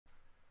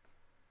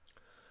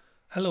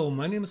Hello,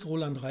 my name is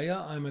Roland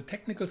Reyer. I'm a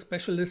technical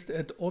specialist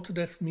at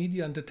Autodesk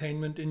Media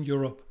Entertainment in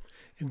Europe.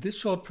 In this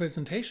short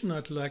presentation,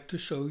 I'd like to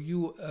show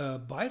you a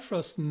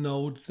Bifrost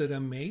node that I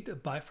made, a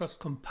Bifrost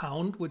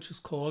compound, which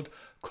is called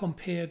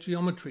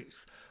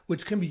compareGeometries,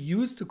 which can be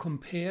used to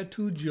compare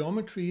two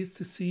geometries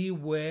to see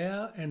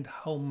where and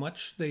how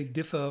much they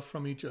differ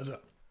from each other.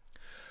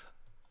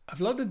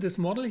 I've loaded this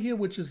model here,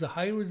 which is a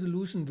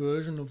high-resolution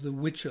version of the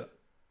Witcher.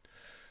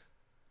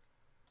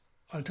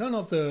 I'll turn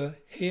off the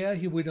hair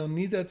here, we don't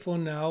need that for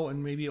now,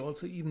 and maybe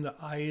also even the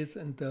eyes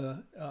and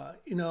the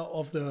inner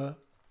of the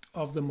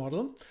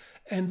model.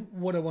 And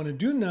what I want to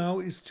do now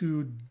is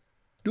to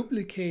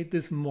duplicate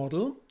this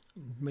model,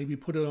 maybe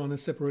put it on a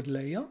separate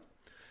layer,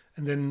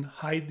 and then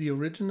hide the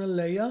original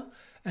layer.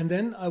 And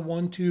then I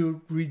want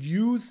to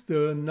reduce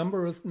the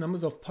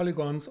numbers of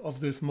polygons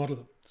of this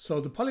model.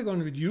 So the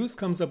polygon reduce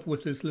comes up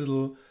with this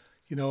little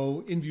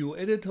in view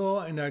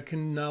editor, and I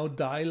can now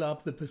dial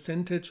up the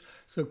percentage.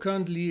 So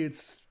currently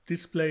it's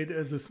displayed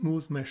as a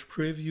smooth mesh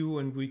preview,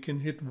 and we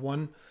can hit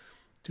 1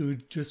 to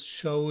just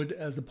show it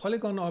as a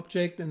polygon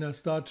object, and I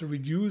start to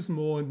reduce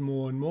more and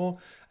more and more.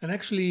 And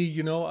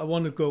actually, I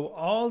want to go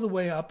all the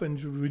way up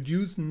and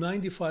reduce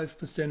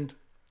 95%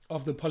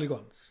 of the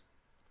polygons.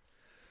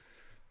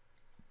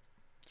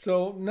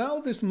 So now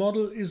this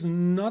model is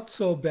not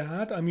so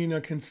bad. I mean, I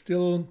can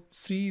still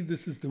see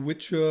this is the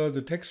Witcher,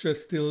 the texture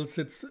still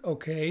sits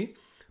okay.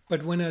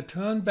 But when I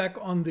turn back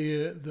on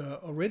the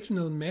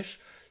original mesh,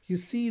 you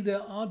see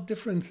there are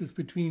differences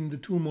between the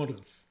two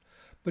models.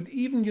 But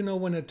even,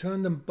 when I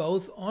turn them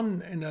both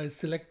on and I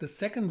select the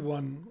second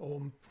one,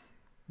 or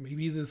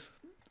maybe this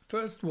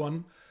first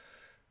one,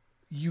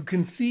 you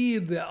can see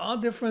there are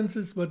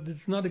differences, but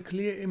it's not a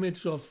clear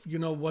image of,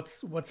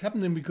 what's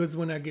happening, because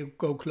when I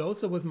go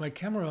closer with my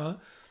camera,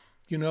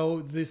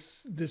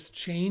 this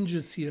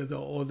changes here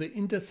though, or the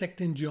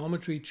intersecting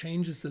geometry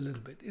changes a little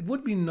bit. It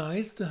would be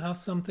nice to have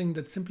something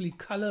that simply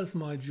colors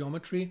my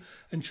geometry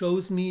and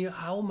shows me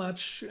how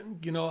much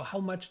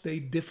they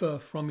differ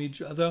from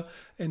each other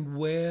and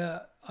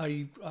where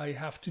I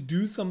have to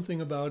do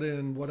something about it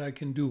and what I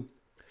can do.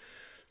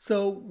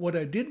 So what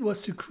I did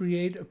was to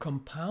create a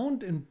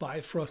compound in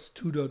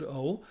Bifrost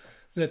 2.0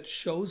 that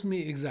shows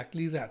me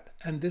exactly that.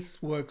 And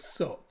this works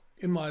so.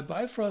 In my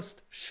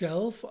Bifrost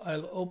shelf,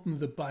 I'll open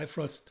the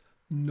Bifrost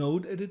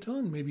node editor,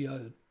 and maybe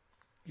I'll,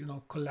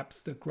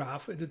 collapse the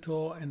graph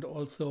editor, and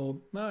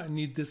also, I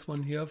need this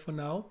one here for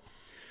now.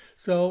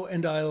 So,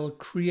 and I'll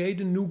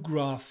create a new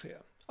graph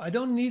here. I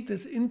don't need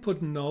this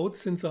input node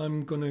since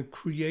I'm going to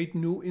create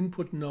new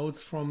input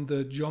nodes from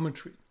the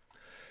geometry.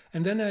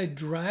 And then I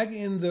drag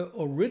in the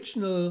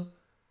original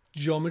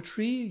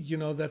geometry,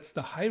 that's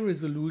the high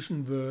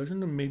resolution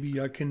version, and maybe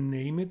I can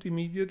name it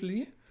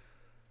immediately.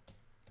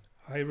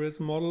 High-res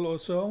model or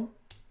so.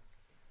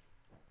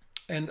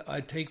 And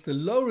I take the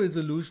low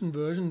resolution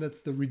version,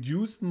 that's the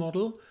reduced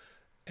model,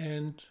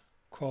 and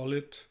call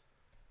it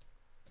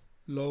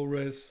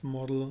low-res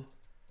model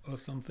or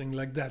something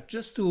like that,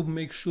 just to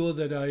make sure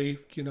that I,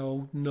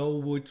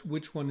 know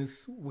which one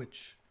is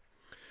which.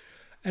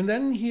 And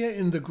then here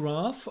in the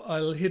graph,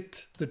 I'll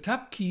hit the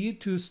tab key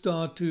to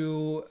start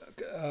to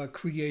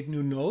create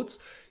new nodes.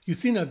 You've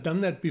seen I've done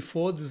that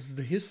before. This is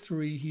the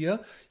history here.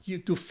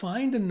 To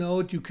find a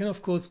node, you can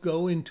of course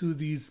go into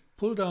these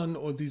pull down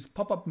or these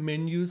pop-up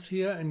menus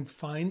here and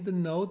find the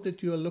node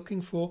that you are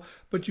looking for.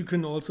 But you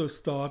can also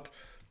start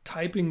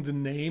typing the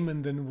name,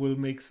 and then we'll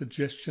make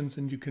suggestions,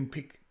 and you can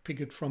pick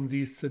it from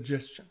these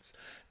suggestions.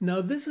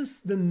 Now this is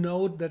the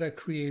node that I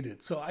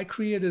created. So I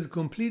created a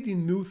completely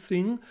new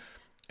thing.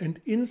 And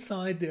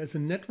inside there's a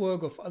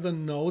network of other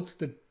nodes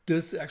that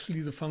does actually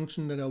the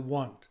function that I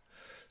want.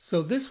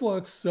 So this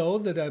works so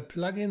that I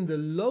plug in the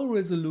low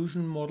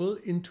resolution model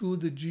into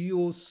the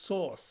geo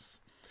source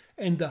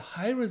and the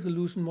high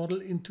resolution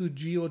model into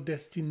geo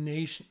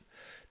destination.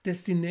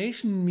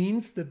 Destination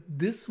means that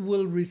this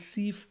will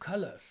receive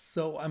colors.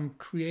 So I'm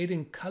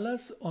creating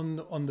colors on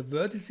the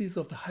vertices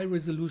of the high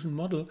resolution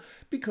model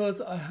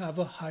because I have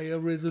a higher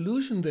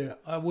resolution there.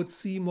 I would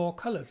see more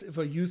colors. If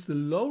I use the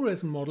low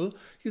res model,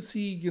 you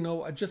see,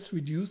 I just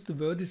reduced the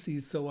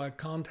vertices, so I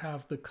can't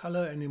have the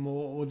color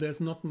anymore, or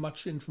there's not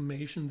much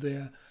information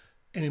there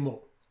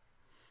anymore.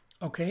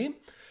 Okay,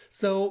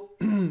 so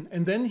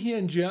and then here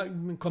in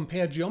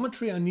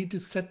compareGeometry, I need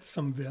to set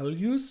some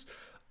values.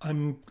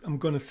 I'm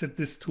going to set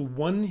this to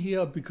 1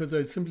 here because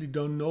I simply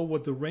don't know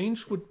what the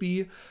range would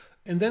be.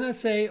 And then I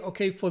say,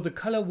 okay, for the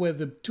color where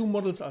the two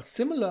models are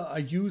similar, I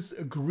use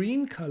a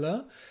green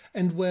color,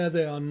 and where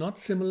they are not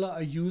similar,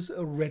 I use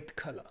a red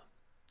color.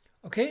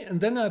 Okay,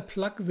 and then I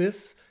plug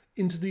this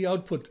into the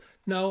output.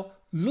 Now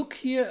look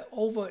here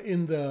over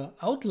in the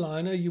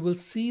outliner, you will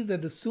see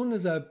that as soon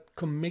as I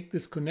make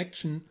this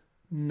connection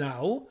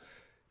now,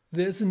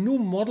 there's a new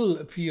model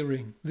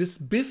appearing. This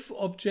BIF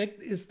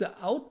object is the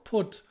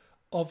output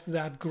of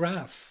that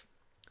graph.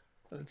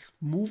 Let's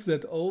move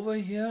that over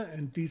here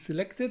and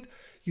deselect it.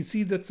 You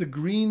see that's a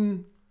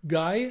green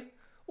guy,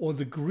 or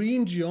the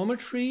green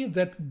geometry.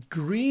 That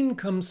green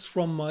comes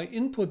from my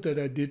input that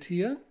I did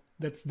here.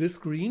 That's this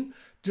green.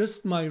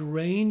 Just my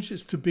range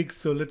is too big,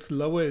 so let's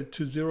lower it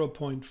to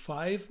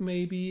 0.5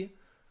 maybe.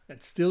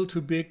 That's still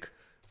too big.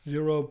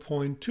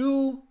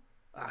 0.2,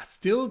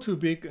 still too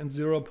big, and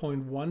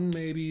 0.1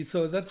 maybe.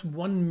 So that's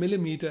 1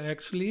 millimeter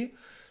actually.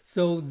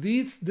 So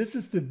this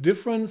is the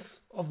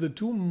difference of the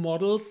two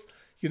models.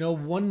 You know,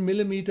 1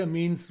 millimeter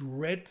means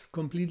red,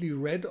 completely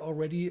red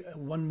already,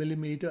 1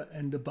 millimeter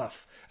and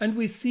above. And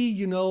we see,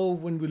 you know,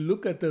 when we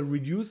look at the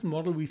reduced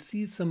model, we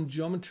see some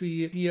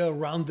geometry here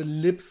around the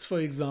lips, for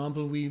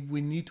example. We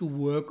need to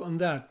work on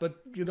that. But,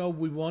 you know,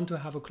 we want to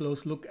have a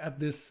close look at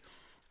this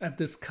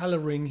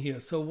coloring here.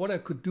 So what I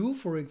could do,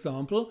 for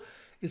example,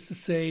 is to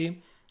say,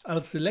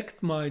 I'll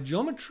select my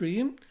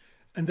geometry,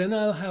 and then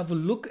I'll have a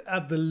look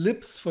at the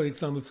lips, for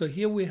example. So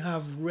here we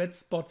have red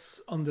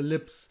spots on the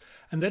lips.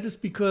 And that is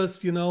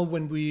because, you know,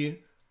 when let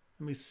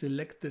me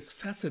select this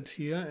facet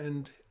here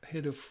and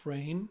hit a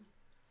frame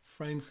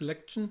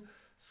selection.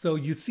 So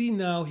you see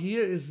now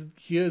here's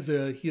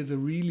a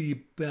really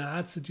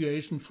bad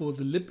situation for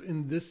the lip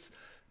in this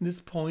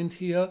point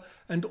here.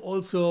 And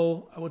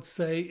also I would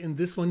say in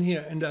this one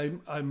here. And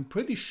I'm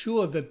pretty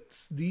sure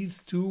that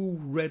these two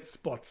red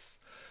spots.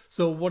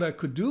 So what I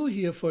could do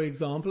here, for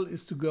example,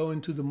 is to go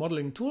into the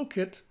modeling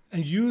toolkit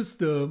and use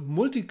the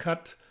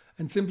multi-cut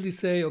and simply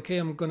say, okay,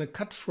 I'm going to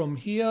cut from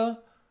here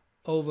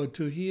over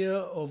to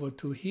here, over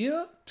to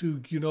here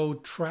to, you know,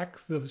 track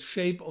the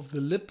shape of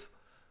the lip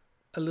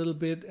a little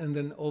bit, and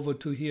then over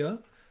to here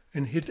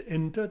and hit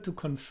enter to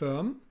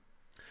confirm.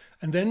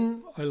 And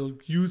then I'll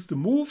use the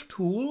move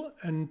tool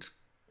and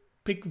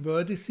pick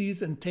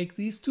vertices and take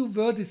these two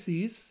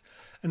vertices,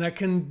 and I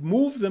can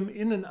move them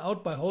in and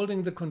out by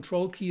holding the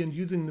control key and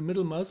using the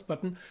middle mouse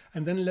button.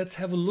 And then let's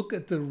have a look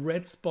at the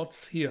red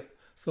spots here.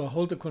 So I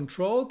hold the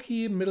control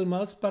key, middle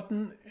mouse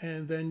button,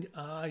 and then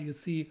you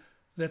see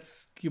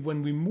that's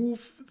when we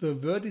move the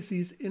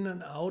vertices in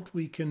and out,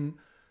 we can,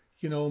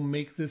 you know,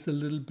 make this a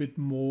little bit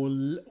more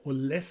or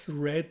less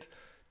red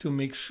to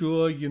make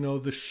sure, you know,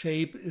 the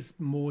shape is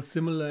more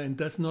similar and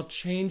does not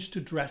change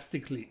too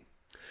drastically.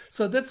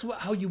 So that's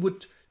how you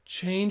would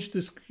change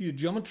this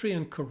geometry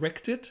and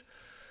correct it.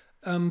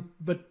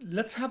 But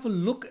let's have a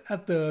look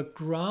at the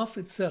graph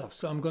itself.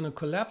 So I'm going to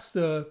collapse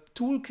the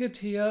toolkit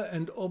here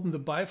and open the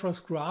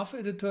Bifrost graph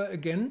editor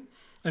again.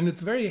 And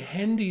it's very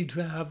handy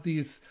to have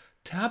these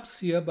tabs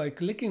here. By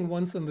clicking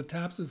once on the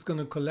tabs, it's going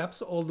to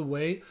collapse all the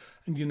way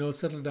and, you know,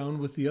 settle down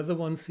with the other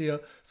ones here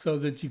so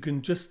that you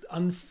can just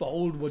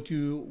unfold what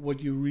you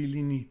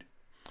really need.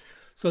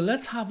 So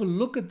let's have a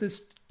look at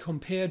this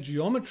compare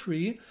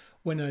geometry.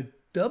 When I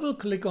double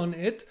click on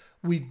it,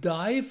 we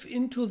dive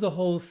into the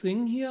whole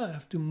thing here. I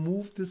have to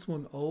move this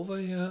one over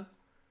here.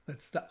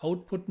 That's the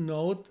output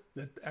node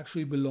that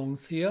actually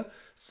belongs here.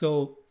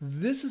 So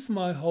this is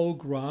my whole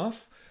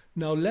graph.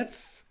 Now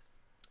let's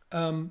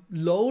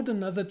load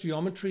another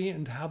geometry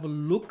and have a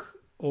look,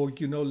 or,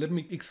 you know, let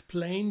me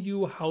explain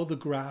you how the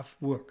graph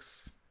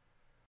works.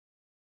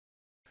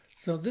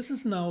 So this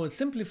is now a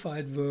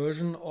simplified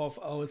version of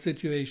our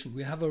situation.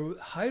 We have a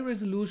high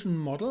resolution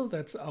model.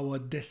 That's our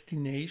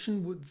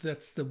destination.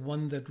 That's the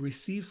one that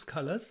receives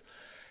colors.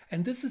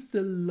 And this is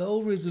the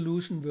low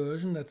resolution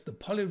version. That's the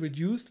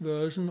poly-reduced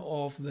version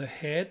of the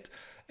head.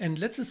 And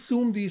let's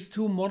assume these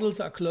two models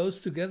are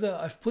close together.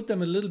 I've put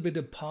them a little bit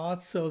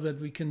apart so that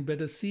we can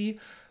better see.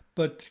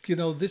 But, you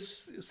know,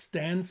 this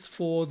stands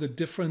for the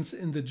difference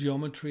in the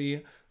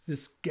geometry,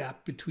 this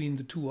gap between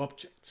the two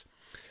objects.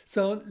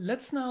 So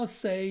let's now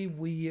say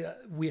we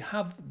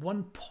have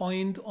one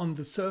point on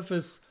the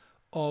surface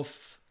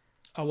of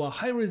our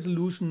high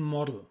resolution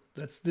model.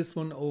 That's this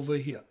one over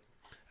here.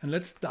 And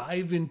let's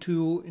dive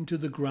into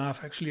the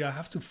graph. Actually, I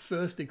have to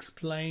first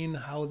explain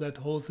how that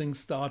whole thing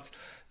starts.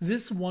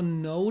 This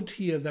one node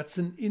here, that's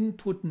an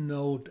input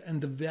node.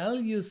 And the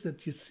values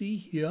that you see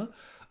here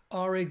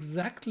are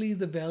exactly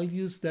the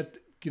values that,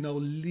 you know,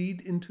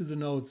 lead into the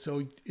node.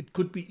 So it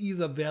could be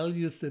either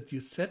values that you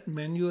set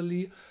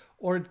manually,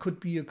 or it could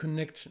be a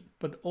connection.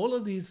 But all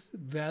of these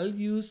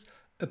values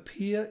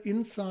appear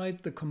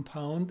inside the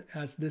compound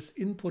as this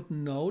input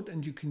node,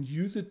 and you can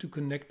use it to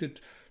connect it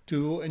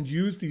to and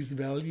use these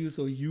values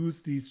or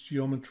use these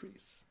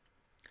geometries.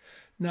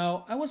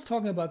 Now, I was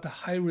talking about the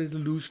high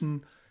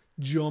resolution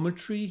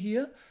geometry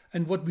here,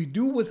 and what we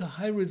do with a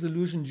high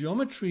resolution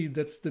geometry,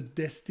 that's the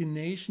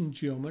destination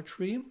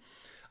geometry.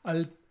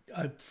 I'll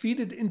feed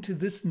it into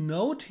this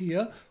node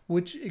here,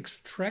 which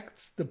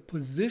extracts the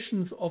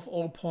positions of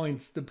all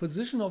points, the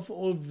position of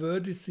all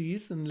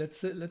vertices. And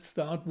let's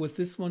start with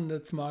this one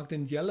that's marked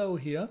in yellow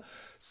here.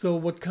 So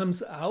what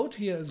comes out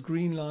here as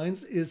green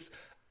lines is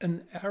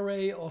an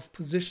array of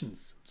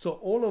positions. So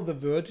all of the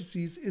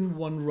vertices in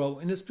one row,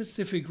 in a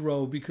specific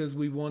row, because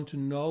we want to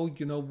know,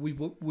 you know, we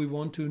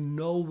want to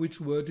know which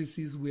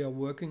vertices we are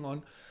working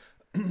on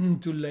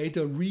to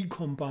later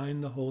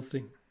recombine the whole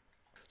thing.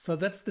 So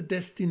that's the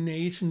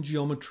destination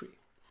geometry.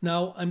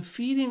 Now I'm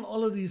feeding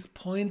all of these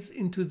points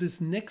into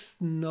this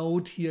next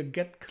node here,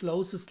 get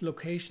closest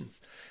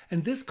locations.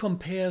 And this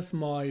compares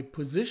my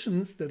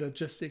positions that are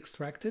just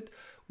extracted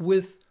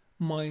with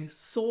my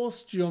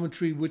source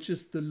geometry, which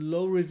is the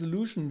low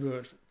resolution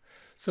version.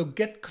 So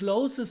get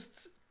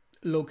closest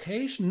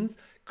locations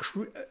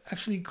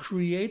actually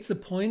creates a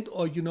point,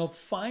 or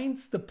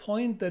finds the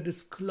point that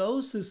is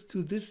closest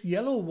to this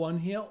yellow one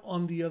here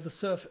on the other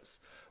surface,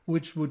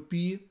 which would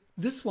be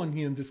this one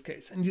here in this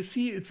case. And you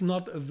see it's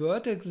not a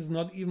vertex, it's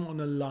not even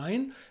on a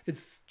line,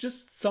 it's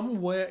just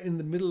somewhere in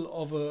the middle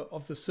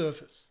of the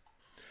surface.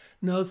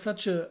 Now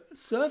such a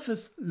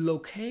surface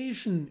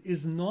location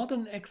is not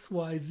an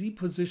XYZ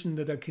position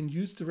that I can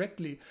use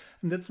directly,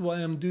 and that's why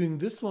I'm doing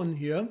this one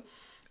here.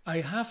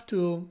 I have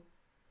to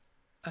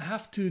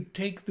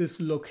take this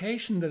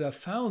location that I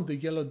found, the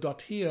yellow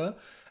dot here,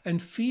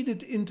 and feed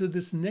it into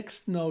this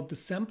next node, the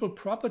sample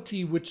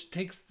property, which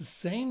takes the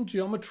same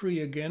geometry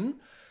again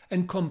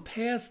and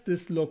compares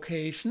this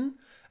location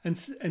and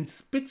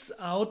spits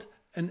out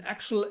an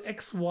actual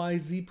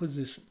XYZ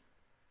position.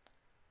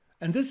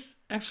 And this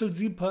actual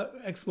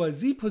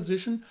XYZ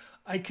position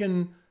I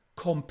can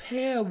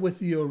compare with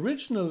the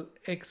original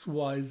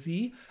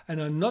XYZ,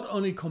 and I not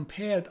only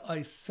compare it,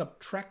 I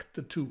subtract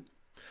the two.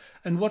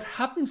 And what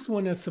happens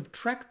when I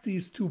subtract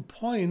these 2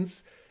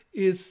 points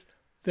is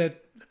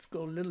that, let's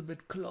go a little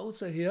bit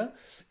closer here,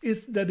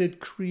 is that it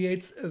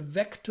creates a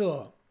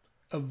vector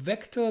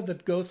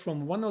that goes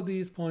from one of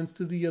these points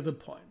to the other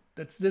point.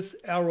 That's this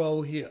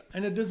arrow here.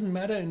 And it doesn't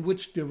matter in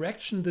which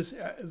direction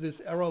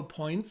this arrow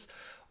points,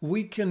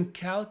 we can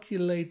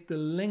calculate the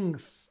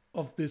length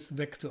of this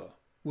vector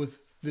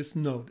with this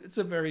node. It's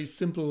a very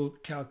simple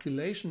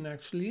calculation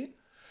actually.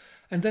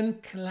 And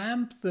then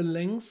clamp the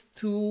length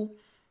to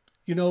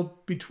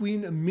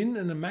between a min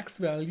and a max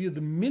value.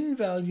 The min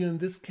value in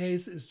this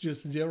case is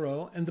just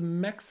 0, and the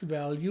max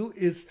value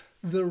is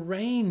the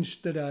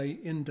range that I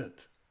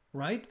entered,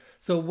 right?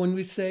 So when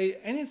we say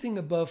anything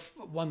above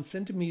 1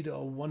 centimeter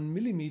or 1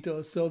 millimeter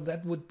or so,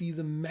 that would be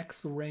the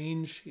max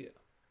range here.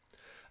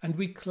 And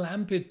we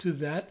clamp it to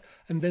that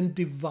and then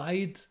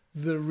divide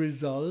the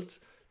result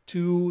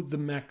to the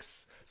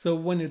max. So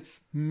when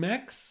it's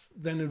max,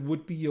 then it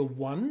would be a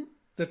 1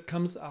 that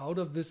comes out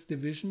of this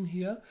division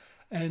here.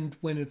 And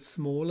when it's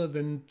smaller,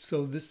 then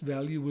so this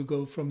value will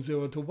go from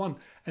 0 to 1.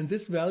 And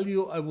this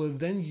value I will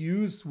then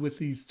use with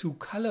these 2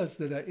 colors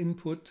that I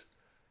input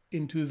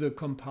into the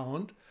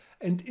compound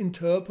and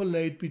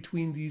interpolate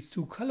between these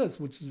 2 colors,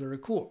 which is very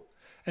cool.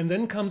 And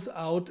then comes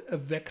out a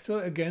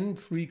vector, again,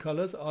 3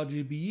 colors,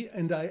 RGB,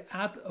 and I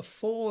add a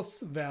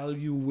 4th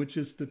value, which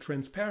is the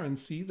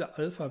transparency, the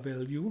alpha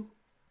value.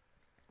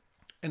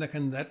 And I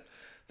can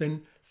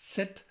then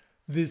set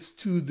this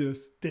to the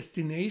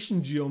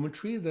destination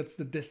geometry. That's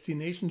the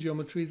destination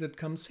geometry that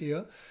comes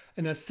here.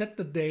 And I set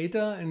the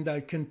data, and I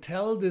can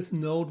tell this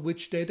node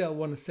which data I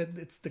want to set.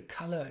 It's the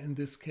color in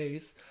this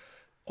case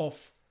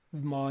of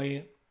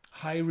my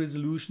high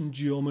resolution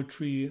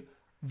geometry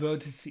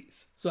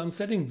vertices. So I'm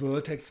setting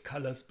vertex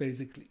colors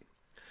basically.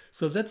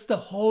 So that's the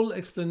whole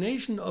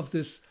explanation of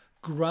this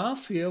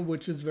graph here,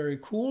 which is very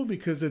cool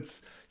because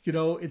it's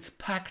it's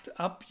packed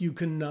up. You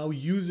can now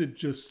use it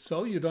just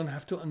so. You don't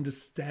have to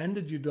understand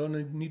it. You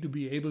don't need to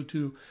be able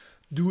to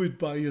do it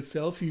by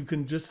yourself. You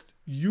can just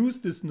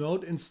use this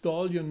node,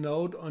 install your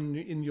node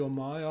in your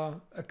Maya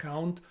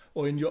account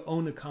or in your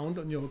own account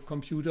on your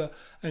computer.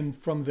 And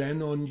from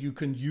then on, you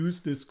can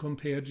use this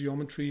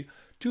compareGeometry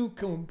to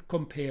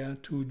compare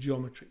 2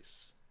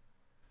 geometries.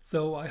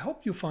 So I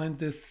hope you find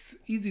this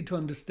easy to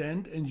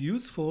understand and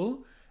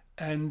useful.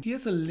 And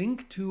here's a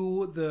link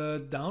to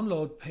the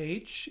download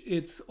page.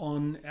 It's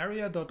on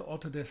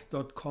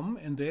area.autodesk.com,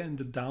 and there in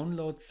the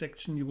download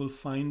section you will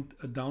find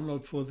a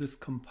download for this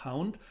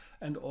compound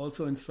and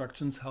also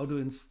instructions how to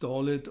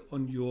install it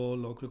on your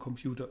local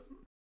computer.